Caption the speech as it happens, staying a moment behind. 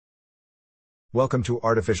Welcome to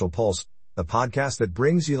Artificial Pulse, the podcast that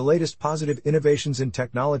brings you the latest positive innovations in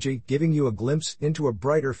technology, giving you a glimpse into a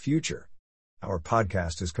brighter future. Our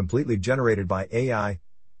podcast is completely generated by AI,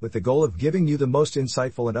 with the goal of giving you the most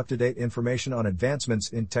insightful and up-to-date information on advancements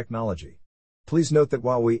in technology. Please note that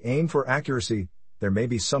while we aim for accuracy, there may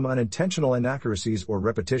be some unintentional inaccuracies or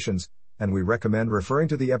repetitions, and we recommend referring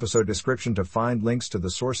to the episode description to find links to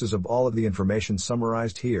the sources of all of the information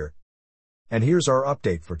summarized here. And here's our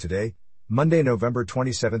update for today, Monday, November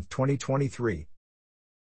 27, 2023.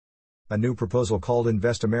 A new proposal called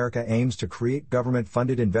Invest America aims to create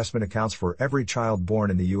government-funded investment accounts for every child born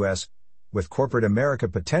in the U.S., with corporate America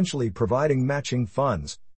potentially providing matching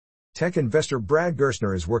funds. Tech investor Brad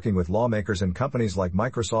Gerstner is working with lawmakers and companies like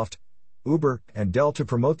Microsoft, Uber, and Dell to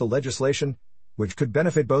promote the legislation, which could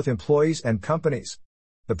benefit both employees and companies.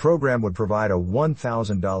 The program would provide a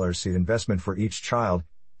 $1,000 seed investment for each child,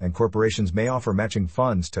 and corporations may offer matching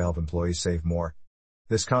funds to help employees save more.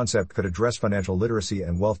 This concept could address financial literacy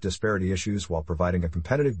and wealth disparity issues while providing a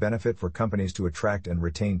competitive benefit for companies to attract and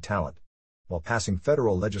retain talent. While passing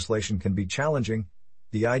federal legislation can be challenging,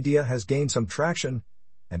 the idea has gained some traction,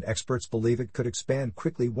 and experts believe it could expand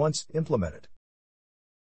quickly once implemented.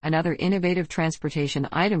 Another innovative transportation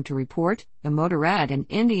item to report, Motorrad, an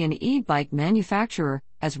Indian e-bike manufacturer,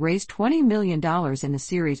 has raised $20 million in a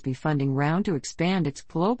Series B funding round to expand its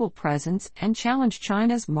global presence and challenge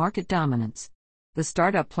China's market dominance. The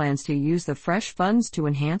startup plans to use the fresh funds to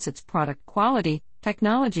enhance its product quality,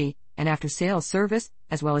 technology, and after-sales service,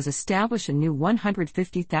 as well as establish a new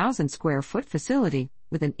 150,000 square foot facility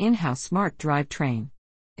with an in-house smart drivetrain.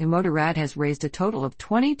 Motorrad has raised a total of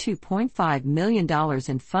 $22.5 million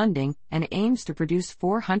in funding and aims to produce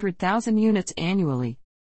 400,000 units annually.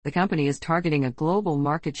 The company is targeting a global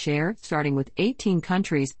market share, starting with 18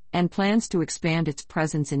 countries, and plans to expand its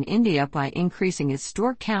presence in India by increasing its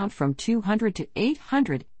store count from 200 to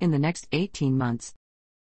 800 in the next 18 months.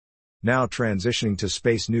 Now transitioning to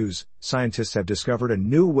space news, scientists have discovered a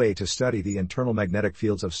new way to study the internal magnetic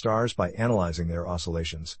fields of stars by analyzing their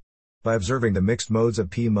oscillations. By observing the mixed modes of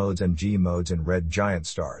P modes and G modes in red giant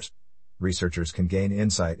stars, researchers can gain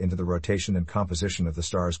insight into the rotation and composition of the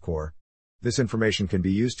star's core. This information can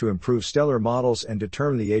be used to improve stellar models and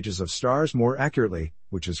determine the ages of stars more accurately,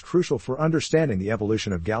 which is crucial for understanding the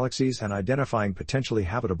evolution of galaxies and identifying potentially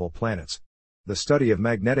habitable planets. The study of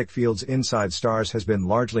magnetic fields inside stars has been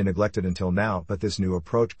largely neglected until now, but this new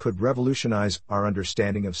approach could revolutionize our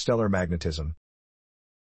understanding of stellar magnetism.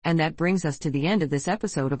 And that brings us to the end of this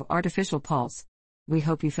episode of Artificial Pulse. We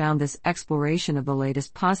hope you found this exploration of the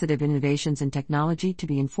latest positive innovations in technology to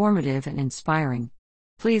be informative and inspiring.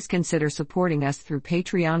 Please consider supporting us through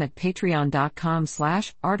Patreon at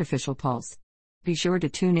patreon.com/artificialpulse. Be sure to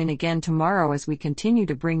tune in again tomorrow as we continue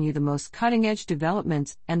to bring you the most cutting-edge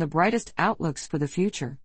developments and the brightest outlooks for the future.